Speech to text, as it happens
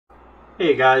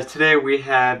Hey guys, today we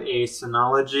have a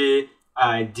Synology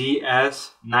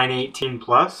DS 918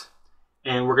 Plus,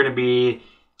 and we're going to be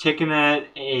taking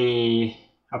it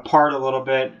apart a little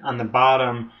bit. On the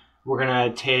bottom, we're going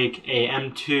to take a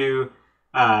M.2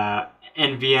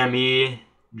 NVMe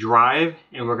drive,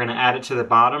 and we're going to add it to the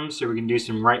bottom so we can do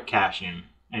some write caching.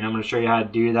 And I'm going to show you how to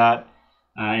do that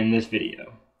in this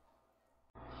video.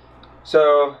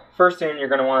 So first thing, you're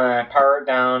going to want to power it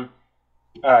down.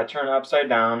 Turn it upside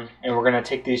down, and we're going to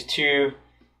take these two.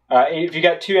 If you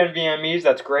got two NVMe's,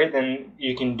 that's great. Then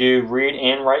you can do read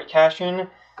and write caching,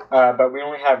 but we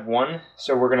only have one,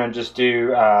 so we're going to just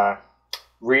do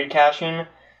read caching,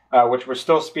 which will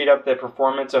still speed up the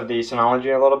performance of the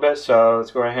Synology a little bit. So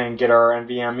let's go ahead and get our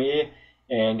NVMe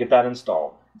and get that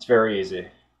installed. It's very easy.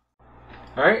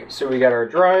 Alright, so we got our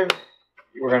drive.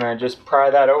 We're going to just pry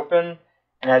that open,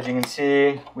 and as you can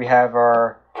see, we have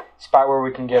our spot where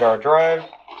we can get our drive.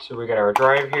 So we got our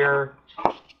drive here.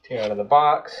 Take it out of the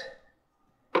box,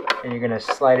 and you're going to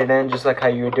slide it in just like how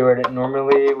you would do it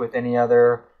normally with any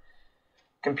other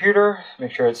computer.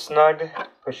 Make sure it's snugged.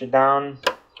 Push it down.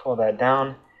 Pull that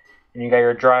down, and you got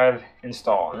your drive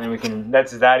installed. And then we can.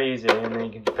 That's that easy. And then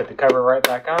you can put the cover right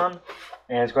back on,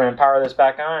 and it's going to power this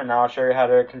back on. And now I'll show you how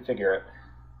to configure it.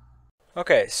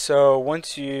 Okay, so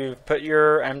once you put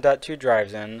your M.2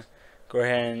 drives in, go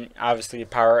ahead and obviously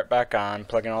power it back on,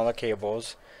 plug in all the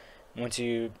cables. Once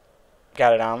you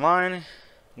got it online,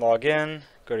 log in,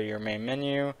 go to your main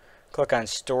menu, click on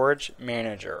Storage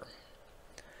Manager.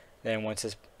 Then once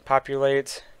this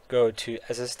populates, go to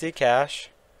SSD Cache,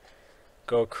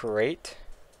 go Create,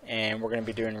 and we're going to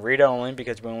be doing read only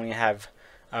because we only have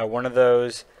one of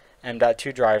those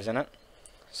M.2 drives in it.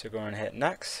 So go and hit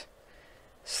Next.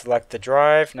 Select the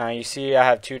drive. Now you see I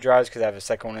have two drives because I have a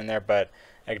second one in there, but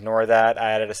ignore that. I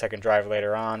added a second drive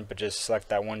later on, but just select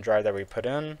that one drive that we put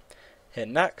in. Hit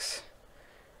Next.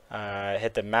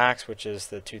 Hit the max, which is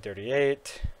the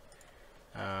 238.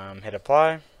 Hit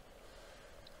Apply.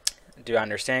 Do I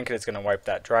understand because it's going to wipe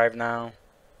that drive now.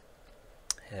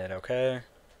 Hit OK.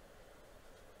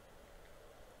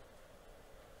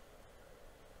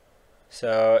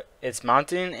 So it's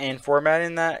mounting and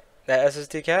formatting that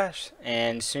SSD cache,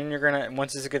 and soon you're gonna,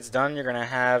 once this gets done, you're gonna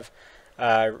have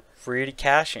read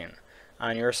caching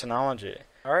on your Synology.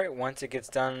 Alright, once it gets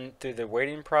done through the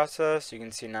waiting process, you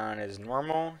can see now it is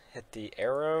normal. Hit the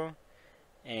arrow,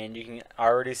 and you can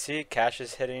already see cache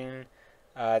is hitting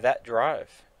that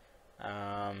drive.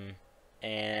 And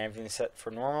everything's set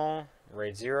for normal.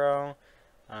 RAID 0.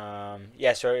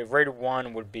 Yeah, so RAID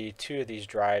 1 would be two of these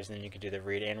drives, and then you could do the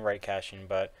read and write caching,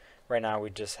 but right now we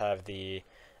just have the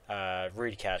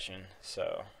read caching.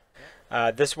 So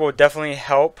this will definitely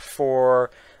help for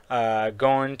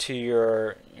going to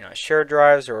your shared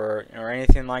drives or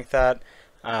anything like that,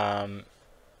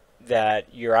 that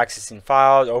you're accessing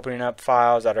files, opening up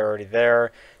files that are already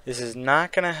there. This is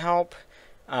not going to help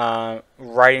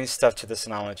writing stuff to the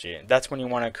Synology. That's when you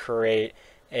want to create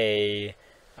a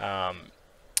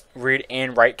read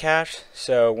and write cache.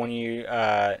 So when you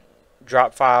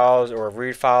drop files or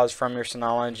read files from your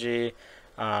Synology,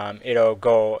 it'll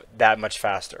go that much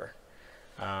faster.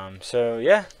 So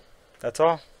yeah, that's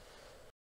all.